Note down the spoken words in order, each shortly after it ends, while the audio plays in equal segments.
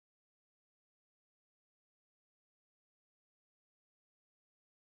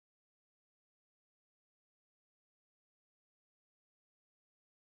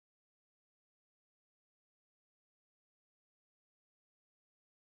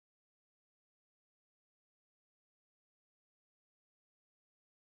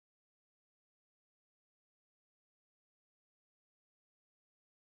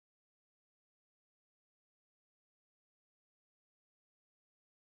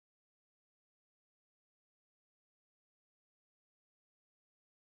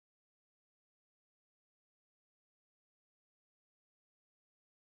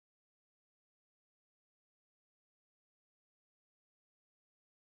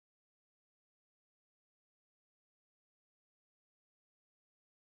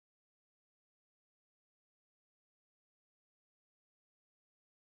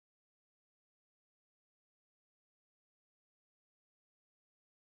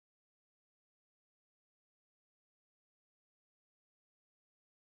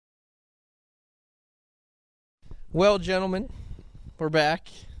Well, gentlemen, we're back.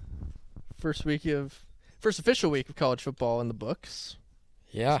 First official week of college football in the books.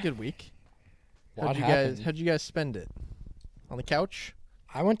 Yeah, It's a good week. What happened? How'd you guys spend it? On the couch?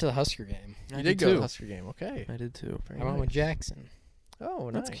 I went to the Husker game. You did go to the Husker game. Okay. I did too. Very I went with nice. Jackson. Oh,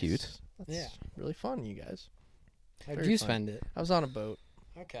 nice. That's cute. That's Yeah. really fun, you guys. How'd Very you fun. spend it? I was on a boat,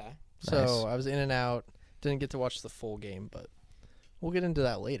 Okay. so Nice. I was in and out. Didn't get to watch the full game, but we'll get into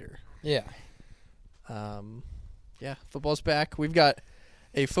that later. Yeah. Yeah, football's back. We've got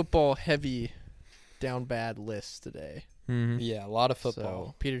a football-heavy down bad list today. Mm-hmm. Yeah, a lot of football.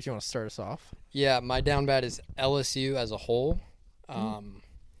 So, Peter, do you want to start us off? Yeah, my down bad is LSU as a whole.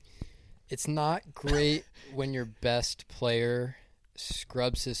 It's not great when your best player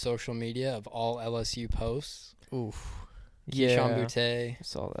scrubs his social media of all LSU posts. Oof. Keyshawn Boutte. I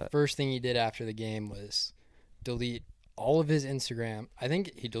saw that. First thing he did after the game was delete all of his Instagram. I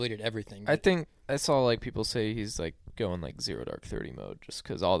think he deleted everything. I think I saw like people say he's like going like zero dark 30 mode just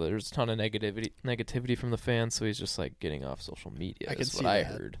because there's a ton of negativity from the fans, so he's just like getting off social media. I could That's see what I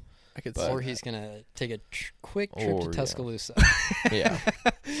that. heard. I could But- see or that. he's going to take a quick trip to Or, yeah. Tuscaloosa. Yeah.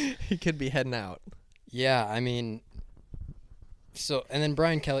 He could be heading out. Yeah, I mean, and then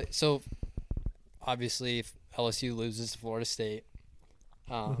Brian Kelly. So, obviously, if LSU loses to Florida State,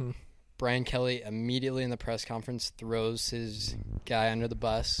 Brian Kelly immediately in the press conference throws his guy under the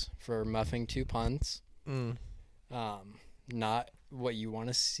bus for muffing 2 punts. Mm. Not what you want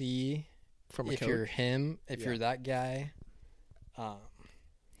to see From a if coach. you're him, if Yeah. you're that guy.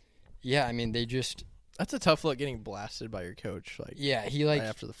 Yeah, I mean, they just, That's a tough look getting blasted by your coach. yeah, he right like,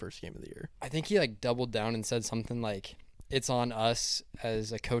 after the first game of the year. I think he like doubled down and said something like, it's on us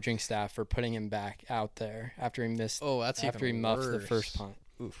as a coaching staff for putting him back out there after he missed, Oh, that's after he even muffed the worse. first punt.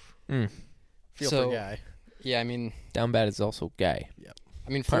 Oof. Mm. Feel So- for guy. Yeah, I mean, Down bad is also Guy.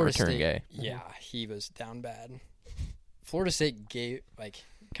 Florida return State, guy. yeah, he was down bad. Florida State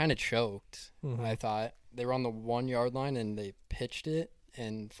kind of choked. Mhm. I thought they were on the 1 yard line and they pitched it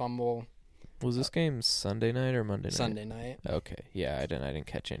and fumble Was this game Sunday night or Monday night? Sunday night. Okay. Yeah, I didn't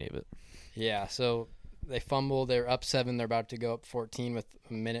catch any of it. Yeah, so they fumble. They're up 7. They're about to go up 14 with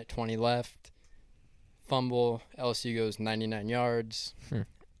a minute 20 left. Fumble. LSU goes 99 yards.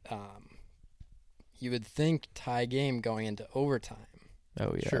 You would think tie game going into overtime.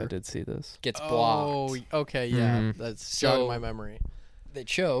 Oh yeah, Sure. I did see this. Gets Oh, blocked. okay, yeah. Mhm. That's So- jogging my memory. They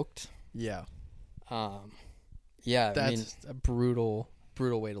choked. Yeah. Yeah, That's a brutal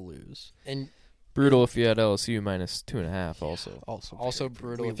way to lose. and Brutal if you had LSU minus 2.5 also. also very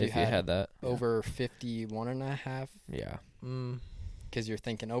brutal if If you you had that. over 51.5 Yeah. Mm, because you're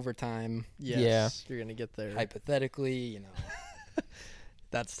thinking overtime. yes, you're gonna get there. Hypothetically,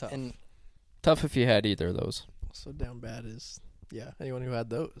 That's tough. and Tough if you had either of those. Also down bad is anyone who had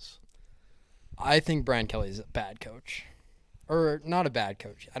those. I think Brian Kelly's a bad coach, or not a bad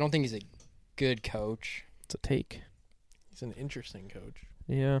coach. I don't think he's a good coach. It's a take. He's an interesting coach.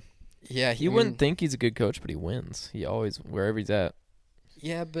 Yeah. Yeah, You wouldn't think he's a good coach, but he wins. He always, wherever he's at,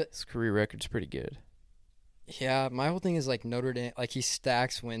 Yeah, but his career record's pretty good. yeah, my whole thing is like Notre Dame. Like he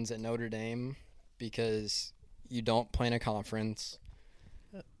stacks wins at Notre Dame because you don't play in a conference.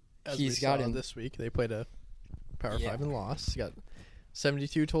 As He's we got saw him- this week. They played a Power Yeah. 5 and lost. He got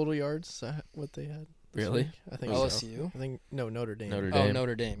 72 total yards. Is that what they had? this Really? week? I think LSU. so. I think Notre Dame. Notre Oh, Dame.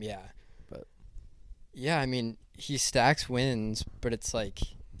 Notre Dame, yeah. But- yeah, I mean, he stacks wins, but it's like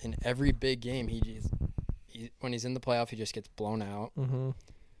in every big game, when he's in the playoff, he just gets blown out. Mm-hmm.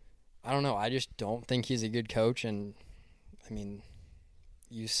 I don't know. I just don't think he's a good coach, and I mean,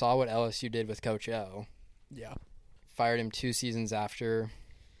 you saw what LSU did with Coach O. Yeah. Fired him 2 seasons after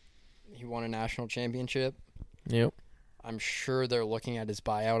he won a national championship. Yep. I'm sure they're looking at his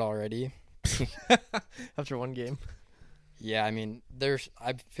buyout already. After one game. Yeah, I mean,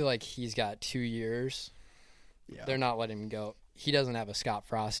 I feel like he's got 2 years. Yeah. They're not letting him go. He doesn't have a Scott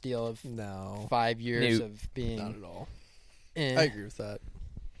Frost deal of No. 5 years Nope. of being. Not at all. eh. I agree with that.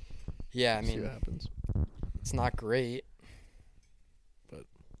 Yeah, I See mean, what happens. it's not great.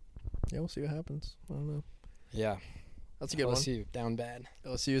 Yeah, we'll see what happens. I don't know. Yeah, That's a good one. LSU down bad.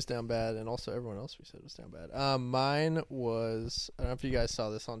 LSU is down bad, and also everyone else we said was down bad. Mine was, I don't know if you guys saw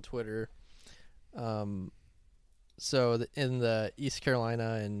this on Twitter. So in the East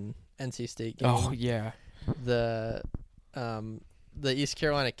Carolina and NC State game, Oh yeah. the East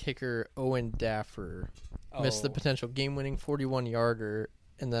Carolina kicker Owen Daffer missed the Oh. potential game-winning 41-yarder,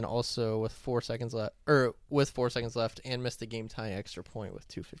 and then also with 4 seconds left, and missed the game-tying extra point with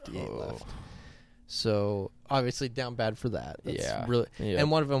 2:58 left. So obviously down bad for that. That's Yeah. really. Yeah.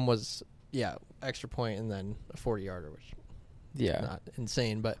 And one of them was extra point and then a 40-yarder, which is Yeah. not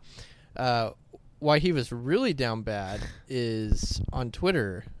insane. But why he was really down bad is on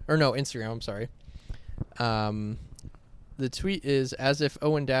Twitter or no Instagram. I'm sorry. The tweet is, as if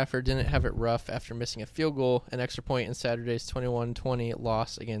Owen Daffer didn't have it rough after missing a field goal, an extra point in Saturday's 21-20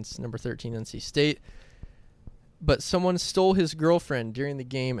 loss against number 13 NC State. But someone stole his girlfriend during the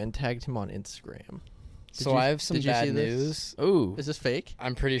game and tagged him on Instagram. So I have some did you bad see this? news. Ooh. Is this fake?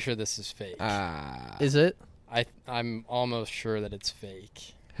 I'm pretty sure this is fake. Is it? I'm almost sure that it's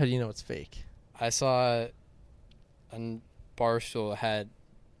fake. How do you know it's fake? I saw on Barstool had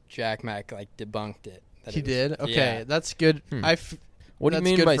Jack Mack like debunked it. that He it was- did? Okay, Yeah. that's good. Hmm. What What do you that's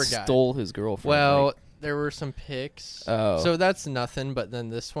mean good by for Guy. stole his girlfriend? Well, Like, there were some pics. oh. So that's nothing, but then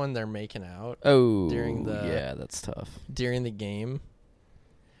this one they're making out during the- yeah, that's tough. during the game,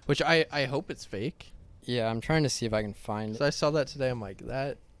 which I hope it's fake. Yeah, I'm trying to see if I can find So it. I saw that today. I'm like,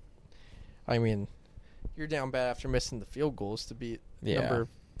 that. I mean, you're down bad after missing the field goals to beat Yeah. number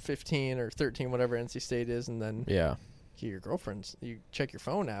 15 or 13, whatever NC State is, and then Yeah. your girlfriend's. You check your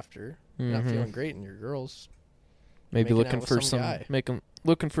phone after. You're not Mhm. feeling great, and your girl's. Maybe making looking out with for some some guy.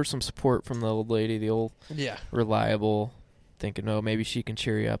 looking for some support from the old lady, the old Yeah. reliable, thinking, oh, maybe she can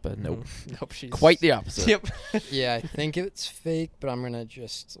cheer you up. But nope, Nope. She's quite the opposite. Yep. Yeah, I think it's fake, but I'm gonna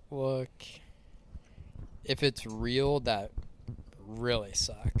just look. If it's real, that really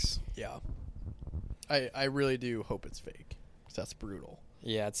sucks. Yeah. I really do hope it's fake. 'Cause that's brutal.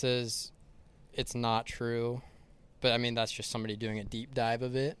 Yeah, it says it's not true, but I mean that's just somebody doing a deep dive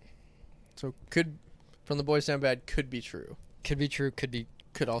of it. So could, from the boys down bad, could be true. Could be true, could be.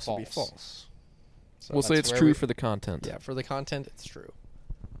 Could also be False. false. So We'll say that's it's where true we- for the content. yeah, for the content, it's true.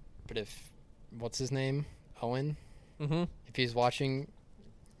 But if what's his name, Owen, Mm-hmm. if he's watching,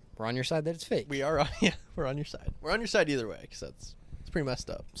 we're on your side that it's fake. We are on. Yeah, we're on your side. We're on your side either way, because it's pretty messed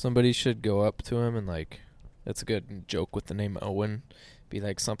up. Somebody should go up to him and like, it's a good joke with the name Owen. Be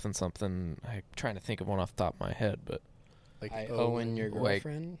like something. I'm trying to think of one off the top of my head, but Like I Owen, your like-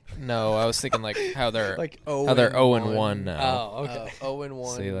 girlfriend. no, I was thinking like how they're like how they're 0-1 now. Oh, okay.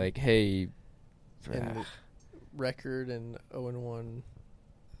 0-1. Say like, hey, and the record and 0-1.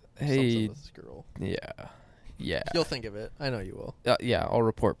 hey, Something with this girl. yeah. You'll think of it. I know you will. Yeah, I'll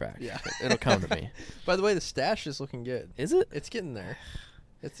report back. Yeah. It'll come to me. By the way, the stash is looking good. Is it? It's getting there.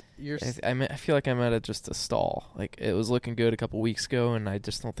 It's you're. I feel like I'm at just a stall. Like it was looking good a couple weeks ago, and I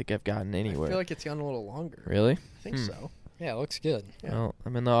just don't think I've gotten anywhere. I feel like it's gone a little longer. Really? I think so. Yeah, it looks good. Yeah. Well,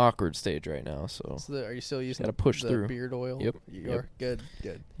 I'm in the awkward stage right now, so Are you still using Gotta push the through. beard oil? Yep. You Yep. are good.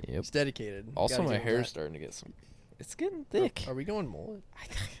 Good. yep. It's dedicated. Also, Gotta my give him hair's that. starting to get some. It's getting thick. Are we going mullet?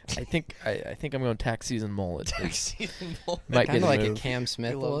 I think I'm going tax season mullet. Season mullet. Might Kind get of like a move. Cam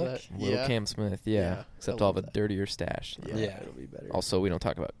Smith love look. that. Little Yeah. Cam Smith, yeah. Yeah, Except I I'll have love a that. dirtier stash. Yeah, Yeah. it'll be better. Also, we don't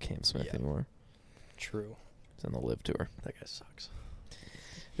talk about Cam Smith Yeah. anymore. True. It's on the live tour. That guy sucks.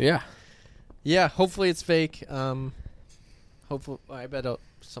 But yeah. Yeah, hopefully it's fake. Hopefully, I bet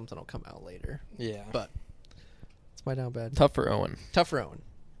something will come out later. Yeah. But it's my down bad. Tough for Owen. Tough for Owen.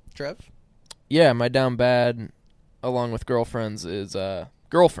 Trev? Yeah, my down bad, along with girlfriends, is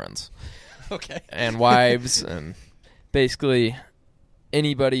girlfriends. Okay. And wives and basically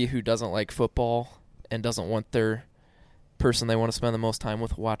anybody who doesn't like football and doesn't want their person they want to spend the most time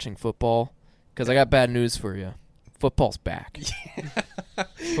with watching football. Because I got bad news for you. Football's back.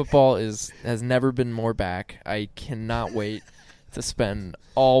 Football has never been more back. I cannot wait to spend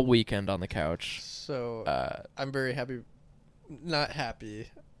all weekend on the couch. So Uh, I'm very happy. Not happy.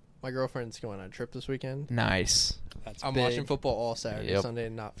 My girlfriend's going on a trip this weekend. nice. That's I'm big. watching football all Saturday, Yep. Sunday,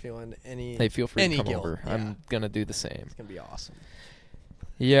 and not feeling any. Hey, feel free to any come guilt. over. Yeah. I'm going to do the same. It's gonna be awesome.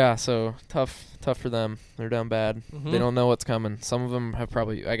 Yeah, so tough for them. They're down bad. Mhm. They don't know what's coming. Some of them have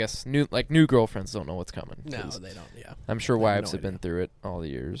probably, I guess, new girlfriends don't know what's coming. No, 'cause they don't. Yeah. I'm sure They have wives no have been idea. through it all the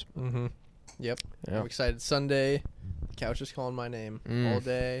years. Mm-hmm. Yep. Yeah. I'm excited. Sunday, the couch is calling my name Mm. all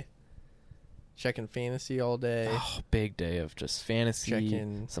day. Checking fantasy all day. Oh, big day of just fantasy,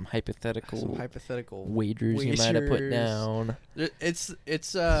 Checking some hypothetical some hypothetical wagers you might have put wagers. down.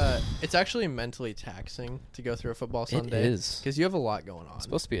 It's actually mentally taxing to go through a football Sunday. It is. Because you have a lot going on. It's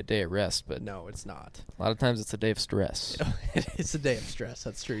supposed to be a day of rest, but No, it's not. a lot of times it's a day of stress. It's a day of stress.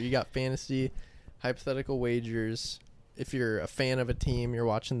 That's true. You got fantasy, hypothetical wagers. If you're a fan of a team, you're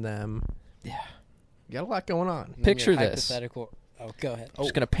watching them. Yeah. You got a lot going on. And then Picture your this. Hypothetical. Oh, go ahead. I'm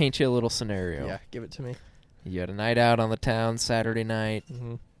just going to paint you a little scenario. Yeah, give it to me. You had a night out on the town Saturday night.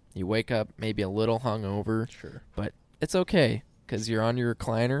 Mm-hmm. You wake up maybe a little hungover. Sure. But it's okay because you're on your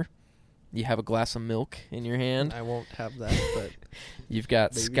recliner. You have a glass of milk in your hand. I won't have that, but You've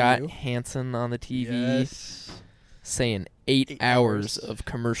got Maybe Scott you. Hansen on the TV yes. saying 8 8 hours hours. of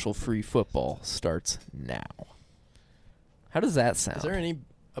commercial-free football starts now. How does that sound? Is there any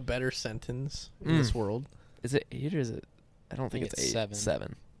a better sentence in this world. Is it 8 or is it? I don't think it's 8. 7.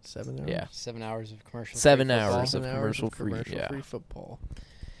 7. 7 hours? Yeah. 7 hours of commercial. 7 free football. hours of 7 hours commercial-free, yeah. commercial-free football.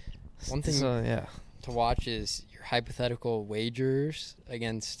 One thing So, yeah. to watch is your hypothetical wagers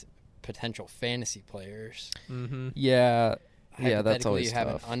against potential fantasy players. Mm-hmm. Yeah. Yeah, that's Hypothetically, always you have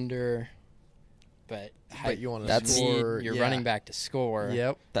tough. an under, but, But you want to That's- score. need your yeah. running back to score.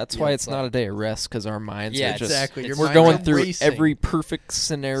 Yep. That's Yeah, why it's it's not like- a day of rest because our minds Yeah, are just exactly. Your we're minds going are through racing. every perfect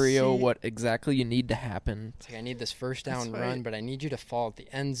scenario, See? what exactly you need to happen. It's like, I need this first That's down right. run, but I need you to fall at the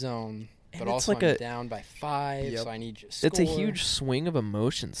end zone. And But it's also like I'm a- down by 5, Yep. so I need you to score. It's a huge swing of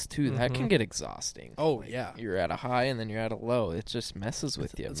emotions too. That can Mhm. get exhausting. Oh, Like, yeah. You're at a high and then you're at a low. It just messes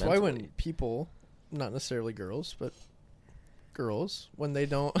with you. That's why when mentally. people, not necessarily girls, but girls, when they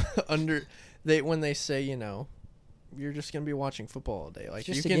don't when they say, you're just gonna be watching football all day, like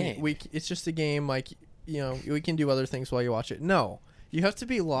It's just you a can, game. it's just a game, like we can do other things while you watch it. No, you have to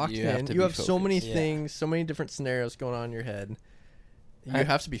be locked You have in. to You be have so many focused. Yeah. things, so many different scenarios going on in your head. You I-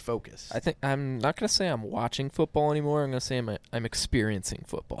 have to be focused. I think I'm not gonna say I'm watching football anymore. I'm gonna say I'm experiencing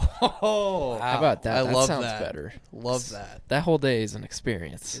football. Oh, How about that? I That love sounds that. better. Love that. That whole day is an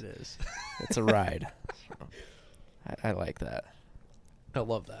experience. It is. It's a ride. So, I like that. I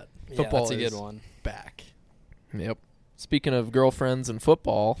love that. Yeah, Football that's a is good one. back. Yep. Speaking of girlfriends and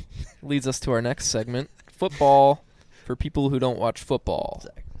football, leads us to our next segment: football for people who don't watch football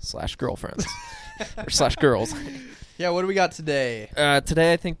 / girlfriends or / girls. Yeah, what do we got today?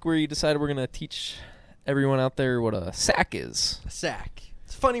 Today, I think we decided we're gonna teach everyone out there what a sack is. A sack.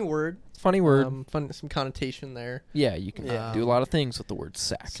 It's a funny word. Funny word. Some connotation there. Yeah, you can Yeah. do a lot of things with the word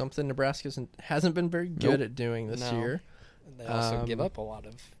sack. Something Nebraska hasn't been very good Nope. at doing this No. year. They also give up a lot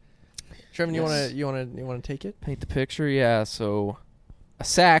of. Trevin, Yes. you wanna take it? Paint the picture, yeah. So, a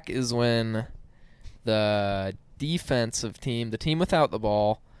sack is when the defensive team, the team without the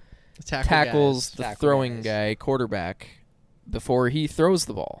ball, tackles the Tackle throwing guys. guy, quarterback, before he throws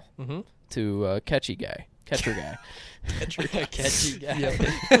the ball Mm-hmm. to a catcher guy. Catchy guy.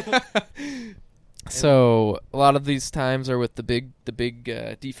 Yep. So a lot of these times are with the big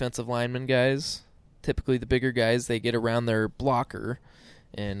defensive lineman guys. Typically, the bigger guys, they get around their blocker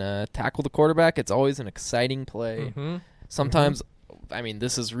and tackle the quarterback. It's always an exciting play. Mm-hmm. Sometimes, I mean,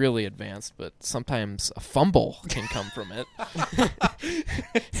 this is really advanced, but sometimes a fumble can come from it,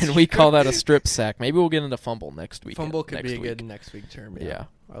 and we call that a strip sack. Maybe we'll get into fumble next week. Fumble could be a week. good next week term. Yeah.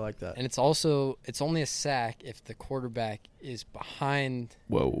 I like that. And it's only a sack if the quarterback is behind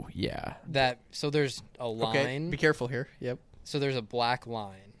Whoa, yeah. that. So there's a Okay, line. be careful here. Yep. So there's a black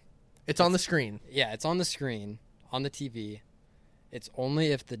line. It's on the screen. Yeah, it's on the screen, on the TV. It's only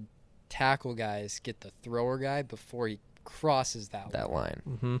if the tackle guys get the thrower guy before he crosses that line. Line.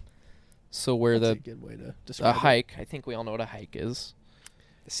 Mm-hmm. So where That's a the good way to a describe it. hike, I think we all know what a hike is.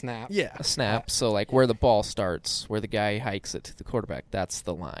 The snap. Yeah. A snap. So like where the ball starts, where the guy hikes it to the quarterback, that's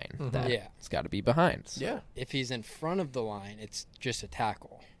the line. Mhm. That Yeah. it's got to be behind. So, Yeah. If he's in front of the line, it's just a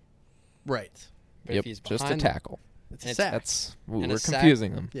tackle. Right. But Yep. if he's Just a behind tackle. It's a And sack. That's And we're a sack-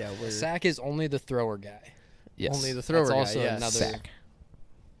 confusing them. Yeah. the sack is only the thrower guy. Yes. Only the thrower That's guy. also Yes. another- sack.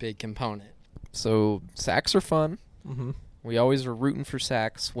 Big component. So sacks are fun. Mm-hmm. We always are rooting for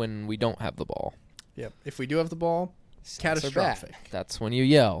sacks when we don't have the ball. Yep. If we do have the ball, Sacks are bad. catastrophic. That's when you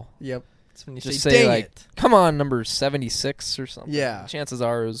yell. Yep. That's when you Just say, say "Dang like, it." "Come on, number 76 or something." Yeah. Chances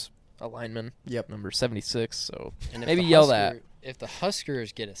are it was a lineman. Yep. Number 76. So And if maybe the yell Husker- that. If the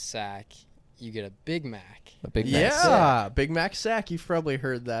Huskers get a sack, you get a Big Mac. a big Yeah. Mac. Big Mac sack. You've probably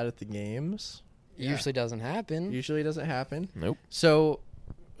heard that at the games. It Yeah. usually doesn't happen. Usually doesn't happen. Nope. So,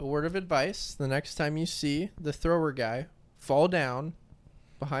 a word of advice: the next time you see the thrower guy fall down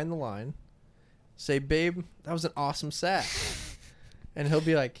behind the line, say, "Babe, that was an awesome sack," and he'll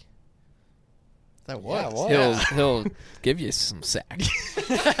be like, "That was." Yeah, it was. He'll give you some sack.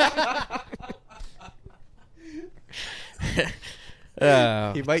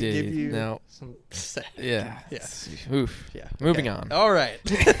 Oh, He might give geez. you no. some sack. Yeah. Yeah. Oof. Yeah. Moving okay. on. All right.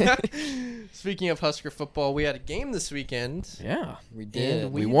 Speaking of Husker football, we had a game this weekend. Yeah. We did.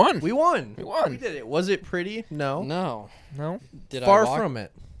 And We won. We won. We won. We did it. Was it pretty? No. No. No. Did Far I walk, from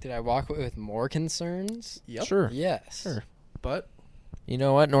it. Did I walk away with more concerns? Yep. Sure. Yes. Sure. But You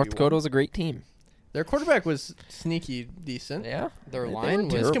know what? North You Dakota won. was a great team. their quarterback was sneaky decent. Yeah. Their They line weren't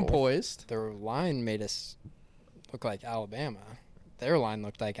was terrible. Composed. their line made us look like Alabama. Their line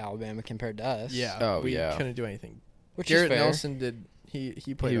looked like Alabama compared to us. Yeah. Oh, we yeah. couldn't do anything. Which Garrett is fair. Nelson did.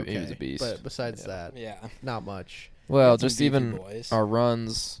 He played He okay. was a beast. But besides Yeah. that, Yeah. not much. Well, Some just beefy even boys. our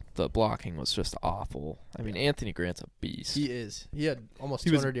runs, the blocking was just awful. I mean, Yeah. Anthony Grant's a beast. He is. He had almost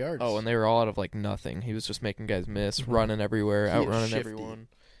He was- 200 yards. Oh, and they were all out of like nothing. He was just making guys miss, Mhm. running everywhere, He is outrunning shifty. everyone.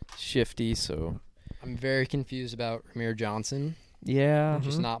 shifty. So I'm very confused about Ramir Johnson yeah.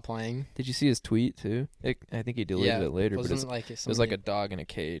 just not playing. Did you see his tweet too? I think he deleted it later, but Wasn't like it was like a dog in a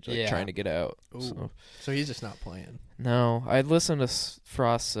cage, like trying to get out. Ooh. So he's just not playing. No, I listened to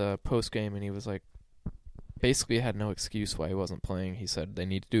Frost's post game, and he was like, basically had no excuse why he wasn't playing. He said they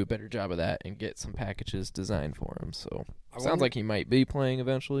need to do a better job of that and get some packages designed for him. So sounds like he might be playing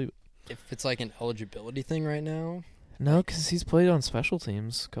eventually. If it's like an eligibility thing right now. No, because he's played on special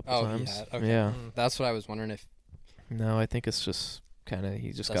teams a couple times. Okay. Yeah. That's what I was wondering if. No, I think it's just kind of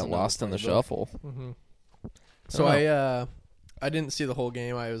he just Doesn't got know the lost in the playbook. shuffle. Mm-hmm. So I didn't see the whole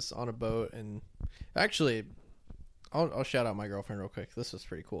game. I was on a boat, and actually, I'll shout out my girlfriend real quick. This was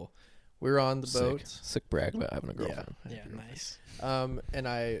pretty cool. We were on the boat. Sick brag about having a girlfriend. Yeah, nice. And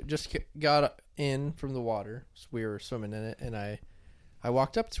I just got in from the water. So we were swimming in it, and I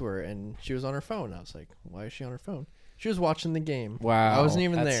walked up to her, and she was on her phone. I was like, "Why is she on her phone?" She was watching the game. Wow. I wasn't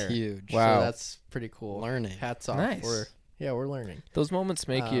even That's there. huge. Wow. So that's pretty cool. Learning. Hats off. Nice. We're learning. Those moments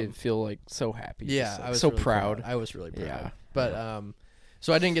make you feel like so happy. Yeah, just, like, I was so really proud. I was really proud. Yeah. But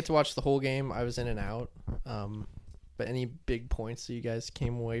so I didn't get to watch the whole game. I was in and out. But any big points that you guys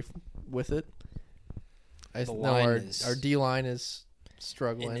came away with it? I The know line our is D line is An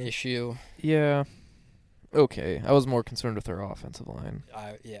struggling. issue. Yeah. Okay. I was more concerned with our offensive line.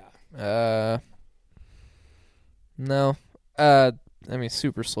 Yeah. No. I mean,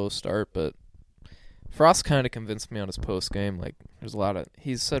 super slow start, but Frost kind of convinced me on his post game. Like, there's a lot of.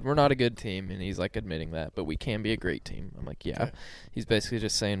 He said we're not a good team, and he's like admitting that, but we can be a great team. I'm like, yeah. Okay. He's basically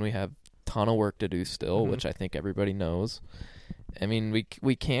just saying we have a ton of work to do still, Mhm. which I think everybody knows. I mean,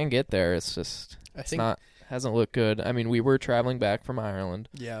 we can get there. It's just hasn't looked good. I mean, we were traveling back from Ireland.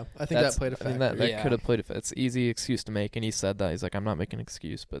 Yeah, I think that played a factor. I mean, that Yeah. could have played a. It's an easy excuse to make, and he said that he's like, I'm not making an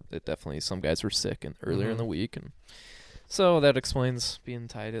excuse, but it definitely some guys were sick and earlier in the week, and so that explains being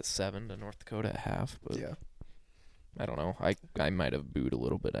tied at 7 to North Dakota at half. But Yeah. I don't know. I might have booed a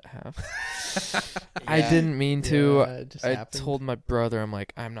little bit at half. Yeah. I didn't mean to. Yeah, it just I happened. told my brother, I'm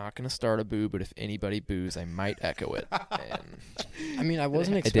like, I'm not gonna start a boo, but if anybody boos, I might echo it. And I mean, I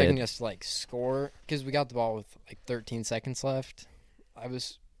wasn't I expecting did. us to like score because we got the ball with like 13 seconds left. I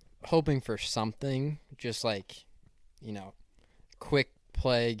was hoping for something, just like, quick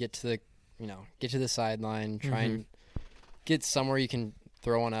play, get to the sideline, try and get somewhere you can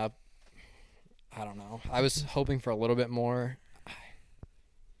throw one up. I don't know. I was hoping for a little bit more.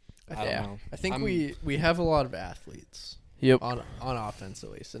 I don't know. I think we have a lot of athletes yep. on offense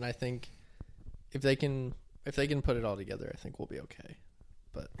at least, and I think if they can put it all together, I think we'll be okay.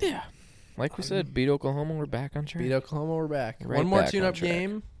 But Yeah. Like we said, beat Oklahoma, we're back on track. beat Oklahoma, we're back. Right One more back on tune-up track.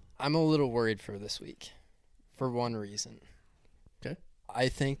 game. I'm a little worried for this week for one reason. Okay. I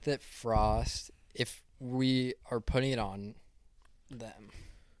think that Frost, if we are putting it on them,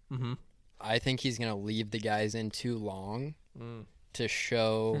 Mm-hmm. I think he's going to leave the guys in too long to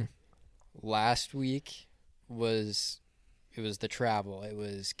show. Last week was the travel. It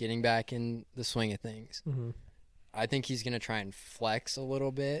was getting back in the swing of things. Mm-hmm. I think he's going to try and flex a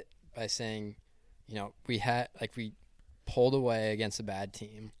little bit by saying, we pulled away against a bad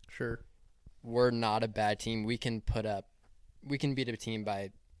team. Sure. We're not a bad team. We can beat a team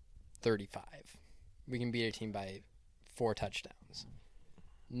by 35. We can beat a team by 4 touchdowns.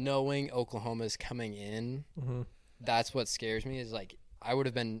 Knowing Oklahoma's coming in, that's what scares me is like I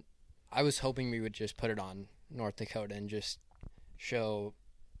was hoping we would just put it on North Dakota and just show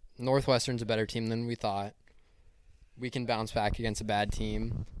Northwestern's a better team than we thought. We can bounce back against a bad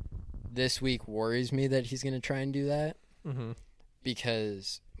team. This week worries me that he's going to try and do that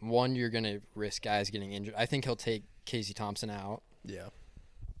because, one, you're going to risk guys getting injured. I think he'll take Casey Thompson out. Yeah.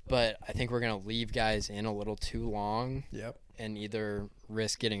 But I think we're going to leave guys in a little too long Yep. and either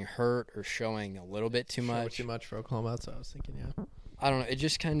risk getting hurt or showing a little bit too much. Too much for Oklahoma. That's what I was thinking. Yeah. I don't know. It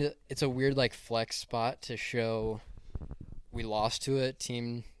just it's a weird like flex spot to show we lost to a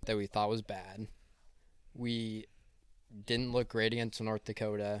team that we thought was bad. We didn't look great against North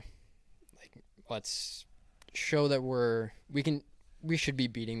Dakota. Like, let's show that we should be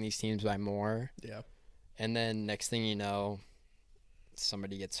beating these teams by more. Yeah. And then next thing you know,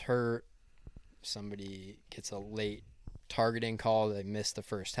 somebody gets hurt. Somebody gets a late targeting call. They missed the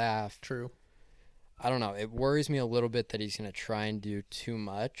first half. True. I don't know. It worries me a little bit that he's going to try and do too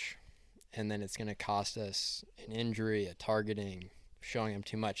much, and then it's going to cost us an injury, a targeting, showing him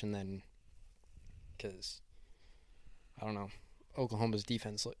too much, and then because, I don't know, Oklahoma's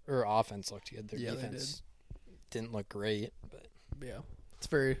offense looked good. Their defense didn't look great. But Yeah. It's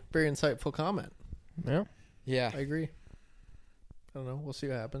very, very insightful comment. Yeah. yeah, I agree. I don't know. We'll see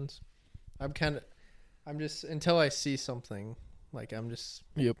what happens. I'm just until I see something Like I'm just.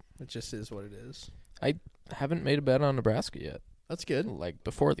 Yep. It just is what it is. I haven't made a bet on Nebraska yet. That's good. Like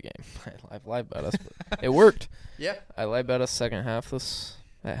before the game, I've live bet us, but it worked. Yeah. I live bet us second half at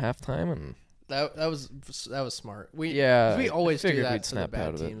halftime, and That was smart. We always do figured that we'd to the snap bad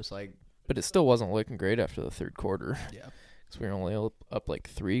out of it. teams. Like but it still wasn't looking great after the third quarter. yeah, Because we were only up like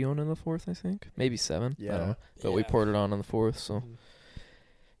 3 going in the fourth, I think, maybe 7. I Yeah. don't know. But we Yeah. poured it on in the fourth, so Mhm.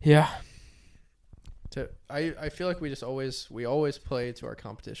 yeah. I feel like we always play to our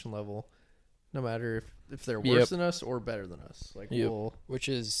competition level, no matter if they're worse than us or better than us. Like Yep. which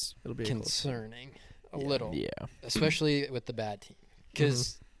is it'll be a close game. concerning a Yeah. little, Yeah. especially with the bad team.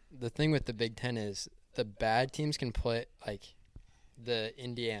 Because the thing with the Big Ten is the bad teams can play like the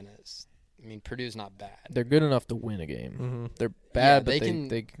Indianas. I mean, Purdue's not bad. They're good enough to win a game. Mm-hmm. They're bad, they but can-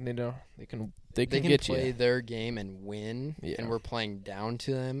 they can They can get play you. their game and win, Yeah. and we're playing down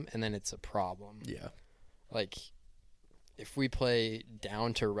to them, and then it's a problem. Yeah. Like, if we play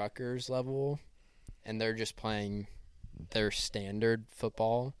down to Rutgers level, and they're just playing their standard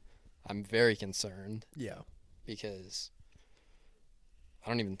football, I'm very concerned Yeah. because I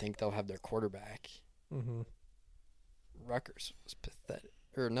don't even think they'll have their quarterback. Mm-hmm. Rutgers was pathetic.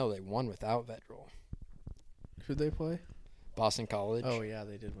 Or no, they won without Vedral. Who'd they play? Boston College. Oh yeah,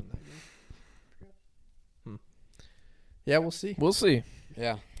 they did win that game. Yeah, we'll see. We'll see.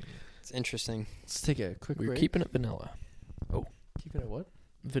 Yeah. It's interesting. Let's take a quick We're break. keeping it vanilla. Keeping it what?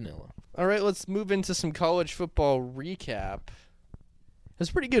 Vanilla. All right, let's move into some college football recap. It's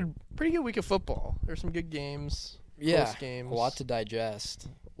a pretty good week of football. There's some good games. Yeah. Close games. A lot to digest.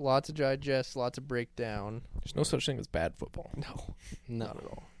 Lot to digest, lot to break down. There's no such thing as bad football. No, No. not at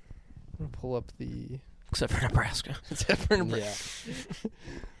all. I'm gonna pull up the Except for Nebraska. except for Yeah.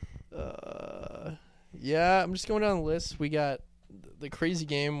 yeah, I'm just going down the list. We got the crazy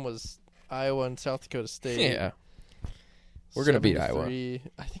game was Iowa and South Dakota State. Yeah. We're gonna beat Iowa. 7-3.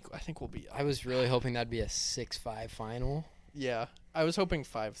 I think we'll beat Iowa. I was really hoping that'd be a 6-5 final. Yeah, I was hoping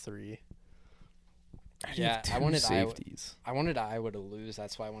 5-3. Yeah, I Two wanted Iowa. safeties. I wanted Iowa to lose.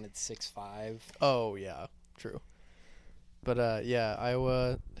 That's why I wanted 6-5. Oh yeah, true. But yeah,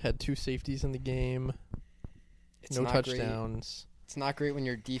 Iowa had 2 safeties in the game. It's No not touchdowns. Great. It's not great when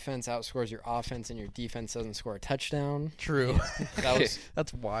your defense outscores your offense and your defense doesn't score a touchdown. True. That was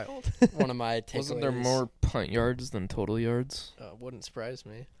That's wild. one of my takeaways. Wasn't there more punt yards than total yards? Wouldn't surprise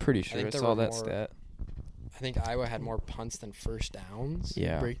me. Pretty sure think I there saw were that more- stat. I think Iowa had more punts than first downs.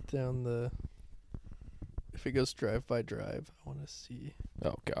 Yeah. Break down the. If it goes drive by drive, I want to see.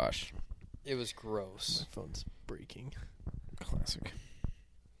 Oh gosh. It was My gross. phone's breaking. Classic.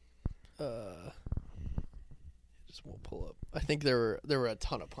 Just won't pull up. I think there were a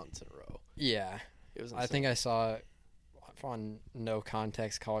ton of punts in a row. Yeah. It was. I think I saw on No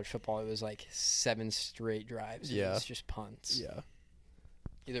Context College Football, it was like 7 straight drives. Yeah. It was just punts. Yeah.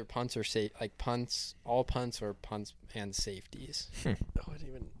 Either punts or punts, all punts or punts and safeties. Oh, I didn't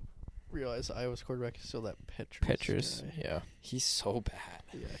even realize Iowa's quarterback is still that Petrus. Petrus. guy. Yeah. He's so bad.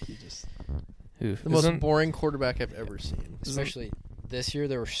 Yeah, he just Who? the most Isn't- boring quarterback I've ever seen. Especially this year,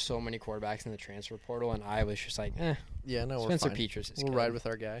 there were so many quarterbacks in the transfer portal, and Iowa's just like, Yeah, no, Spencer we're fine. Petras is We'll good. ride with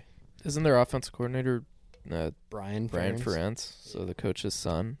our guy. Isn't their offensive coordinator Brian Brian Ferentz. Ferentz? So the coach's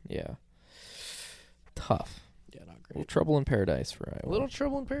son. Yeah. Tough. Yeah, not A little great. trouble in paradise for Iowa. A little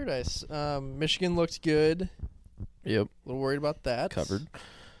trouble in paradise. Michigan looked good. Yep. A little worried about that. Covered.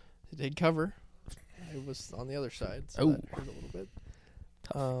 They did cover. I was on the other side, so Oh. that hurt a little bit.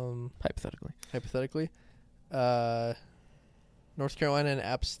 Hypothetically. Hypothetically, North Carolina and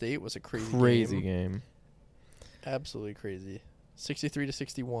App State was a Crazy game. Absolutely crazy.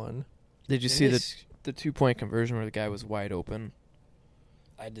 63-61. Did you And see this- the 2-point conversion where the guy was wide open?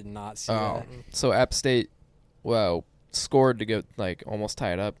 I did not see Oh. that. So App State, scored to get almost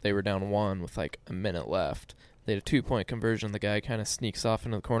tied up. They were down 1 with a minute left. They had a 2-point conversion. The guy kind of sneaks off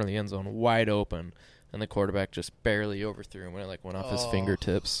into the corner of the end zone, wide open, and the quarterback just barely overthrew him when it went off his Oh.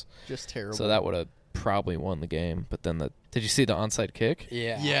 fingertips. Just terrible. So that would have probably won the game. But then did you see the onside kick?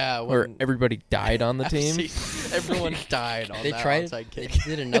 Yeah. Yeah, Where when everybody died on the team? everyone died on They that tried. onside They kick.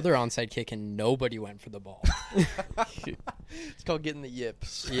 did another onside kick, and nobody went for the ball. It's called getting the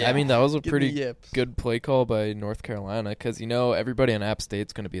yips. Yeah. I mean, that was a Getting pretty the yips. good play call by North Carolina because everybody in App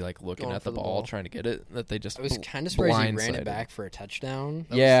State's going to be looking Going at for the the ball, ball. trying to get it. That they just I was kind of surprised he ran blindsided. it back for a touchdown.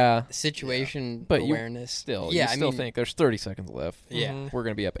 Yeah, Situation But you awareness. still, yeah, you still I mean, think there's 30 seconds left. Yeah. Mhm. We're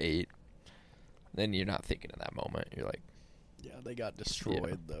going to be up 8. Then you're not thinking in that moment. You're like, Yeah, they got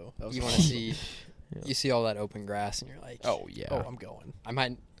destroyed though. That was you want to awesome. see, Yeah. you see all that open grass, and you're like, oh yeah, Oh, I'm going. I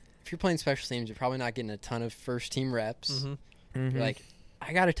might. If you're playing special teams, you're probably not getting a ton of first team reps. Mm-hmm. Mhm. You're like,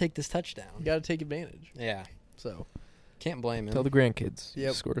 I got to take this touchdown. You got to take advantage. Yeah. So, Can't blame him. Tell the grandkids.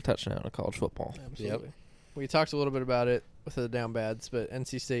 Yep. Scored a touchdown in college football. Absolutely. We talked a little bit about it with the down bads, but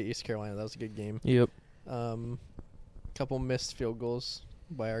NC State, East Carolina, that was a good game. Yep. Couple missed field goals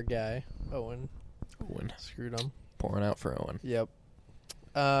by our guy, Owen. Screwed him. Pouring out for Owen. Yep.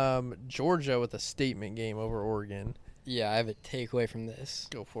 Georgia with a statement game over Oregon. Yeah, I have a takeaway from this.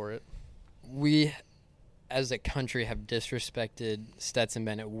 Go for it. We, as a country, have disrespected Stetson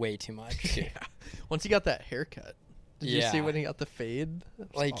Bennett way too much. Yeah. Once he got that haircut. Did you see Yeah. when he got the fade? That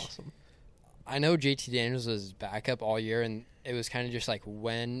was Like, awesome. I know JT Daniels was backup all year, and it was kind of just like,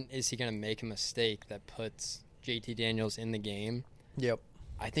 when is he going to make a mistake that puts JT Daniels in the game? Yep.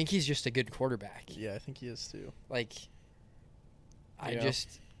 I think he's just a good quarterback. Yeah, I think he is too. Like, Yeah.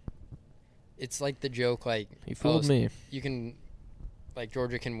 it's like the joke, like, He fooled me. you can, like,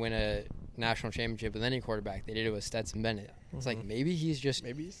 Georgia can win a national championship with any quarterback. They did it with Stetson Bennett. It's like, maybe he's just,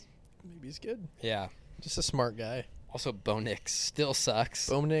 Maybe he's good. yeah. Just a smart guy. Also, Bo Nix still sucks.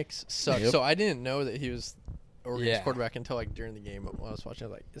 Bo Nix sucks. Yep. So I didn't know that he was Oregon's Yeah. quarterback until like during the game when I was watching. I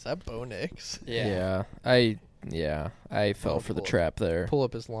was like, is that Bo Nix? Yeah. I fell for the pull- trap there. Pull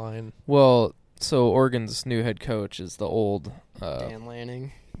up his line. Well, so Oregon's new head coach is the old Dan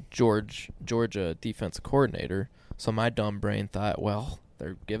Lanning. Georgia defensive coordinator. So my dumb brain thought, well,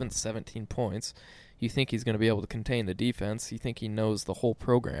 they're given 17 points. You think he's going to be able to contain the defense. You think he knows the whole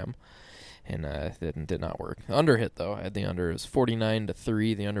program. And it did not work. Under hit, though. I had the under. It was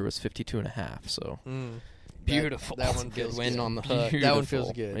 49-3. The under was 52.5. So Beautiful. That That's one a good feels win good. on the hook. That one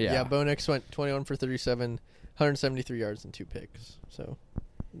feels Beautiful. good. Yeah, Bo Nix went 21 for 37, 173 yards and 2 picks. So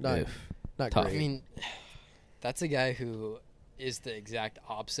not Tough. I great. mean, that's a guy who is the exact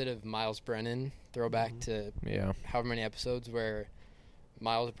opposite of Miles Brennan. Throwback to Yeah. however many episodes where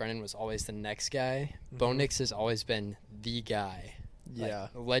Miles Brennan was always the next guy. Bo Nix has always been the guy. Yeah.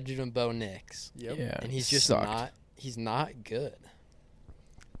 Like, legend of Bo Nix. Yep. Yeah. And he's just sucked. he's not good.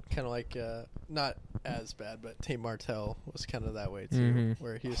 Kind of like not as bad, but Tate Martell was kind of that way too, Mhm.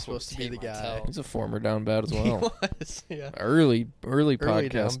 where he was supposed to be Tate the guy. Martell. He's a former down bad as He well. was, yeah. Early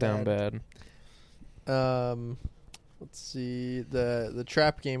podcast down down bad. Let's see the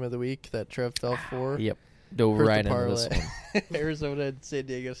trap game of the week that Trev fell for. Yep. Dove Hurt the right into this parlay. one. Arizona and San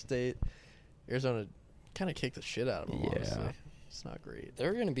Diego State. Arizona kind of kicked the shit out of them. Yeah. Honestly, it's not great.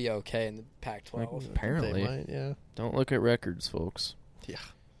 They're going to be okay in the Pac-12. Apparently. They might, yeah. Don't look at records, folks. Yeah.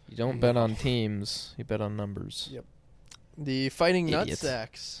 You don't bet on teams. You bet on numbers. Yep. The Fighting Idiots.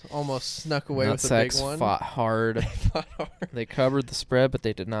 Nutsacks almost snuck away with a big Nutsacks one. fought hard. Fought hard. They covered the spread, but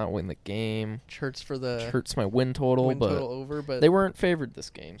they did not win the game. Hurts for the Hurts my win total, win but total over, but they weren't favored this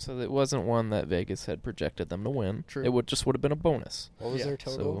game, so it wasn't one that Vegas had projected them to win. True. It just would have been a bonus. What was Yeah, their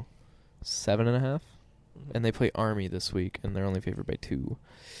total? So 7.5, Mhm. and they play Army this week, and they're only favored by 2.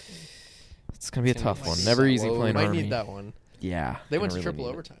 It's gonna be a It's gonna tough be one. so Never easy low. playing might Army. need that one. Yeah, They gonna went to really triple need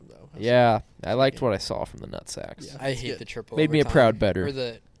it. overtime though. That's Yeah, I good liked game. what I saw from the Nutsacks. Yeah. I That's hate good. the triple Made me a overtime. proud bettor. Or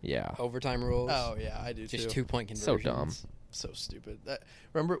the Yeah. overtime rules. Oh yeah, I do Just too. 2-point conversions. So dumb. So stupid.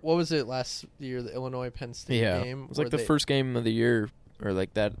 Remember what was it last year? The Illinois Penn State Yeah, game. it was where like the they- first game of the year, or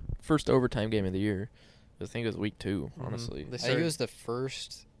like that first overtime game of the year. I think it was week 2, Mhm. honestly. They I think started- it was the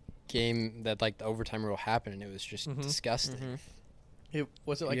first game that like the overtime rule happened, and it was just Mhm. disgusting. Mhm.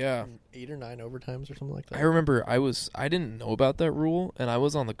 was it like Yeah. 8 or 9 overtimes or something like that? I remember I didn't know about that rule, and I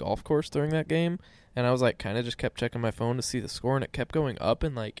was on the golf course during that game, and I was like kind of just kept checking my phone to see the score, and it kept going up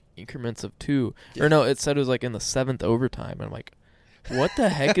in like increments of 2. Yeah. Or no, it said it was like in the 7th overtime, and I'm like, what the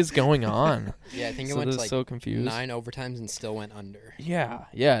heck is going on? Yeah, I think it So went this to is like so confused. 9 overtimes and still went under, Yeah,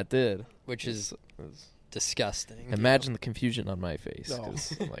 it did. which is It was- disgusting. imagine the confusion on my face. No.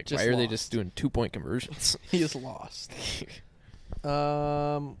 'Cause, like, Just why are they lost. just doing 2-point conversions? He is lost.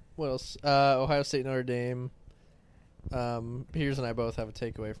 What else? Ohio State, Notre Dame. Piers and I both have a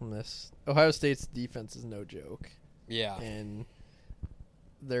takeaway from this. Ohio State's defense is no joke, Yeah. and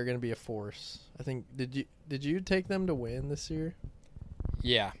they're going to be a force. I think. Did you take them to win this year?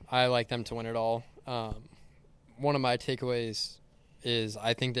 Yeah, I like them to win it all. One of my takeaways is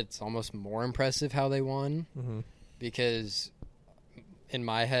I think that it's almost more impressive how they won, Mm-hmm. because in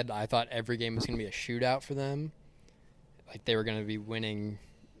my head I thought every game was going to be a shootout for them. Like they were going to be winning,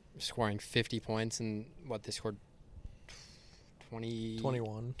 scoring 50 points, and what they scored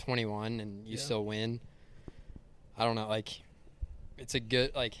 21, 21. and you Yeah. still win. I don't know, like it's a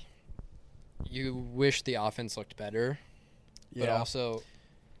good, like you wish the offense looked better. But Yeah. also,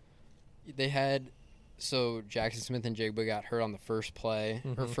 they had, so Jackson Smith and Jigba got hurt on the first play,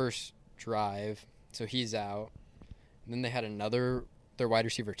 or Mhm. first drive, so he's out. And then they had their wide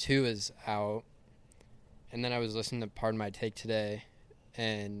receiver 2 is out. And then I was listening to Pardon My Take today,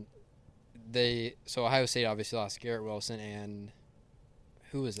 and So Ohio State obviously lost Garrett Wilson and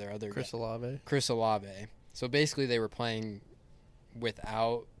who was their other guy? Chris Olave. So basically they were playing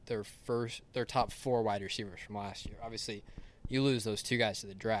without their top 4 wide receivers from last year. Obviously, you lose those 2 guys to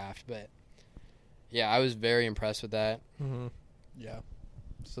the draft, but yeah, I was very impressed with that. Mm-hmm. Yeah.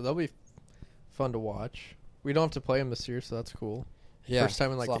 So that'll be fun to watch. We don't have to play them this year, so that's cool. Yeah, First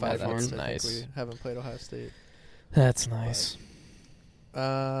time in like it's a lot 5 more years, fun. I Nice. think we haven't played Ohio State. That's nice.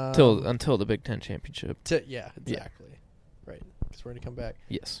 Until the Big Ten championship. Yeah, exactly. Right, because we're gonna come back.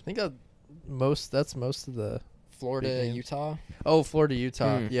 Yes. I think that's most of the Florida, big games. Utah. Oh, Florida,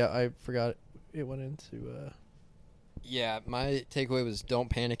 Utah. Mm. Yeah, I forgot it went into. Yeah, my takeaway was don't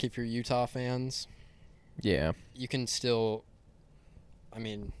panic if you're Utah fans. Yeah. You can still, I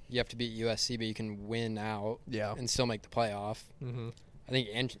mean, you have to beat USC, but you can win out Yeah. and still make the playoff. Mm-hmm. I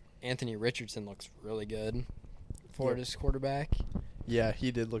think Anthony Richardson looks really good. Florida's quarterback. Yeah,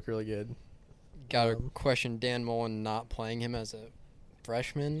 he did look really good. Got to question Dan Mullen not playing him as a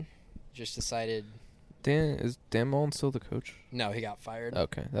freshman. Just decided, Is Dan Mullen still the coach? no, he got fired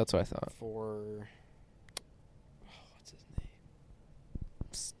Okay, that's what I thought. for, what's his name?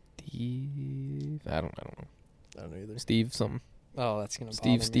 Steve. I don't know. I don't know either. Steve something. Oh, that's going to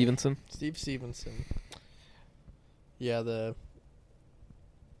Steve Stevenson. Steve Stevenson. Yeah,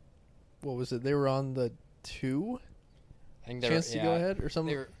 what was it? They were on the 2 I think they chance were, to go ahead or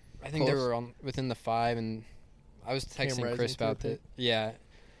something. I think they Close. were within the 5, and I was Cam texting Rising Chris about third that. Yeah.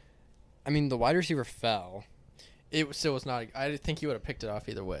 I mean, the wide receiver fell. It still was not. I think he would have picked it off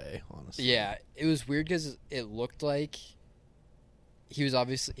either way. Honestly. Yeah, it was weird because it looked like he was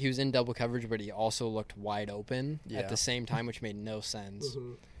in double coverage, but he also looked wide open Yeah. at the same time, which made no sense.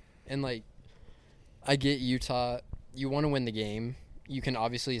 Mhm. And like, I get Utah. You want to win the game. You can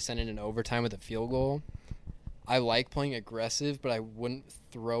obviously send it in overtime with a field goal. I like playing aggressive, but I wouldn't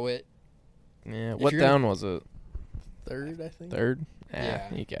throw it. Yeah. If What you're down was it? Third, I think. Third?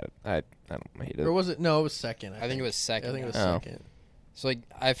 Yeah. You got it. I don't hate it. Or was it? No, it was second. I think it was second. I think it was Oh. second. So like,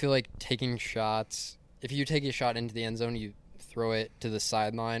 I feel like taking shots. If you take a shot into the end zone, you throw it to the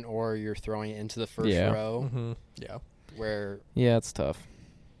sideline, or you're throwing it into the first Yeah. row. Mm-hmm. Yeah. Where, Yeah, it's tough.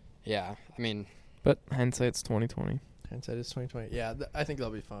 yeah, I mean, But hindsight's 2020. Hindsight is 2020. Yeah, I think they'll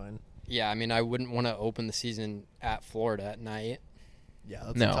be fine. yeah, I mean, I wouldn't want to open the season at Florida at night. Yeah,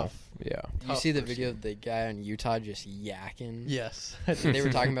 that's No. tough. Yeah. You Tough see the first video game. of the guy in Utah just yakking? Yes. They were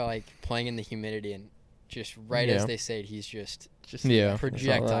talking about like playing in the humidity, and just right as Yeah. they say it, he's just Just Yeah. I saw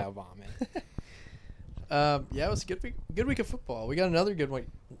projectile that. vomit. Yeah, it was a good week of football. We got another good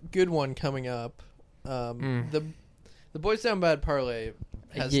one coming up. The Boys Down Bad parlay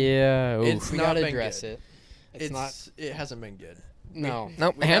has Yeah. Oof. It's We not gotta been address good. it. It's not. It hasn't been good. No.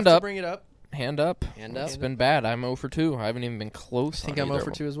 Nope. We Hand have to up. bring it up. Hand up. Hand up. It's been bad. I'm 0 for 2. I haven't even been close. I think on I'm either 0 for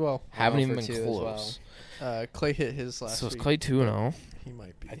one. 2 as well. Haven't I'm even 0 been for 2 as well. close. Clay hit his last So is week. Clay 2 0? He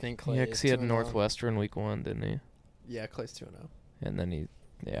might be. I think Clay. Yeah, is because he had 2-0. Northwestern week 1, didn't he? Yeah, Clay's 2-0. And then he,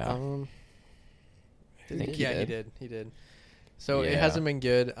 yeah. Who think did? he Yeah, did. he did. So it Yeah. hasn't been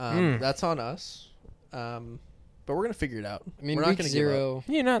good. Mm. That's on us. But we're gonna figure it out. I mean, we're not week gonna 0.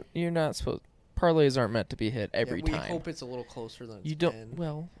 You're not supposed. Parlays aren't meant to be hit every we time. hope it's a little closer than it's You don't. been.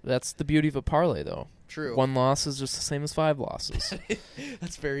 Well, that's the beauty of a parlay, though. True. 1 loss is just the same as 5 losses.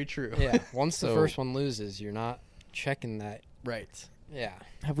 That's very true. Yeah. Once the So- first one loses, you're not checking that. Right. Yeah.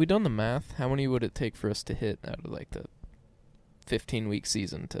 Have we done the math? How many would it take for us to hit out of like the 15-week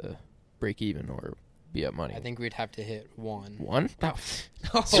season to break even or be up money? I think we'd have to hit 1. 1? Oh,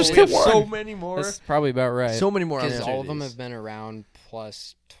 Oh, just we have hit one. so many more. that's probably about right. So many more Because opportunities. all of them have been around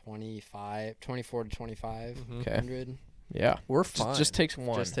plus 24 to 25 Mhm. Okay. hundred. Yeah. We're fine. Just takes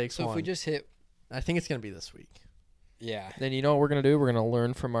 1. Just takes So one. if we just hit, I think it's gonna be this week. yeah, Then you know what we're going to do? We're going to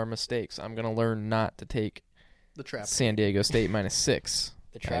learn from our mistakes. I'm going to learn not to take The trap. San Diego State -6.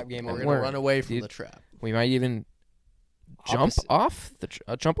 the trap game. We're We're gonna learn. run away from Dude. the trap. We might even jump Opposite. off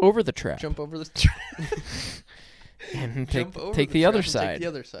the jump over the trap Jump over the trap. and Jump over take the trap other and take side. The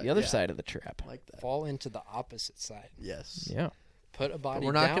other side. The other yeah. side of the trap. Like that. Fall into the opposite side. Yes. Yeah. Put a body.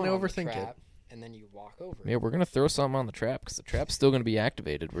 we're not down gonna on the overthink it. trap, and then you walk over. Yeah, we're gonna throw something on the trap because the trap's still gonna be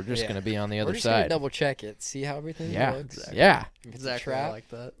activated. We're just Yeah. gonna be on the We're other just gonna side. double check it, see how everything Yeah, looks. Exactly. yeah. If it's Exactly. a I trap, like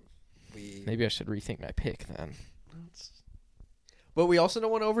that. we Maybe I should rethink my pick then. But we also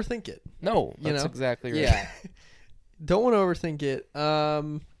don't want to overthink it. No, You that's know? exactly right. yeah. Don't want to overthink it.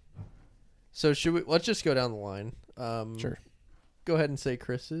 So should we? Let's just go down the line. Sure. Go ahead and say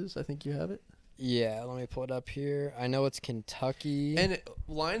Chris's. I think you have it. Yeah, let me pull it up here. I know it's Kentucky. And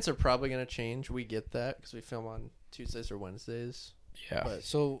lines are probably going to change. We get that because we film on Tuesdays or Wednesdays. Yeah. But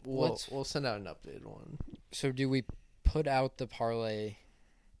so we'll send out an updated one. So do we put out the parlay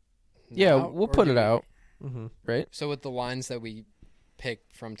Yeah, now, we'll or put do it we- out, Mm-hmm. right? So with the lines that we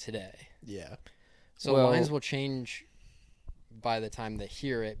picked from today, Yeah. so Well- lines will change by the time they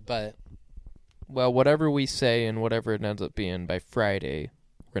hear it. But Well, whatever we say and whatever it ends up being by Friday,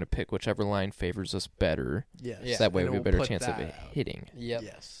 we're going to pick whichever line favors us better. Yes. Yeah. So that way And we have a we'll better put chance of that it out. hitting. yep.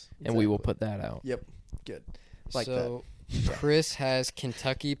 Yes. And we will exactly. put that out. Yep. Good. Like So Chris has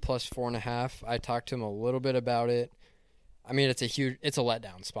Kentucky plus 4.5. I talked to him a little bit about it. I mean, it's a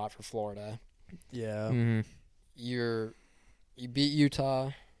letdown spot for Florida. Yeah. Mhm. You beat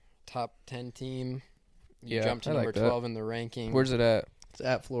Utah, top 10 team. You Yeah, jumped to I number like that. 12 in the ranking. Where's it at? It's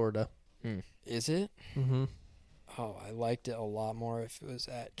at Florida. Is it? Mm-hmm. Oh, I liked it a lot more if it was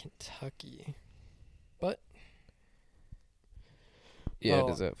at Kentucky. Yeah, Well-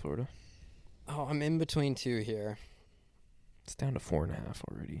 it is at Florida. Oh, I'm in between two here. It's down to 4.5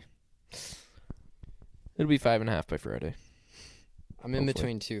 already. It'll be 5.5 by Friday. I'm in Hopefully.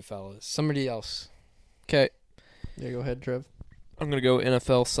 between two fellas. Somebody else. Okay, Yeah, go ahead, Trev. I'm gonna go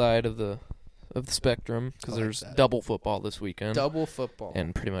NFL side of the spectrum because I like there's that. double football this weekend Double football.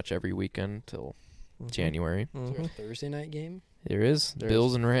 and pretty much every weekend till Mhm. January. Is there Mhm. a Thursday night game? There is There's-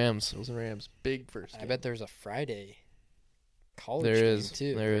 Bills and Rams. Bills and Rams. Big first. I game. bet there's a Friday college There game is.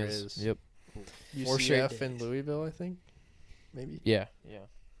 too. There There is. is. Yep. 4 straight UCF in days. Louisville, I think. Maybe. Yeah. Yeah.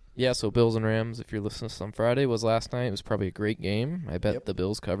 Yeah. So Bills and Rams. If you're listening to us on Friday, was last night. It was probably a great game. I bet Yep. the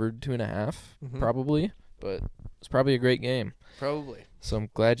Bills covered 2.5, Mhm. probably, but it's probably a great game. Probably. So I'm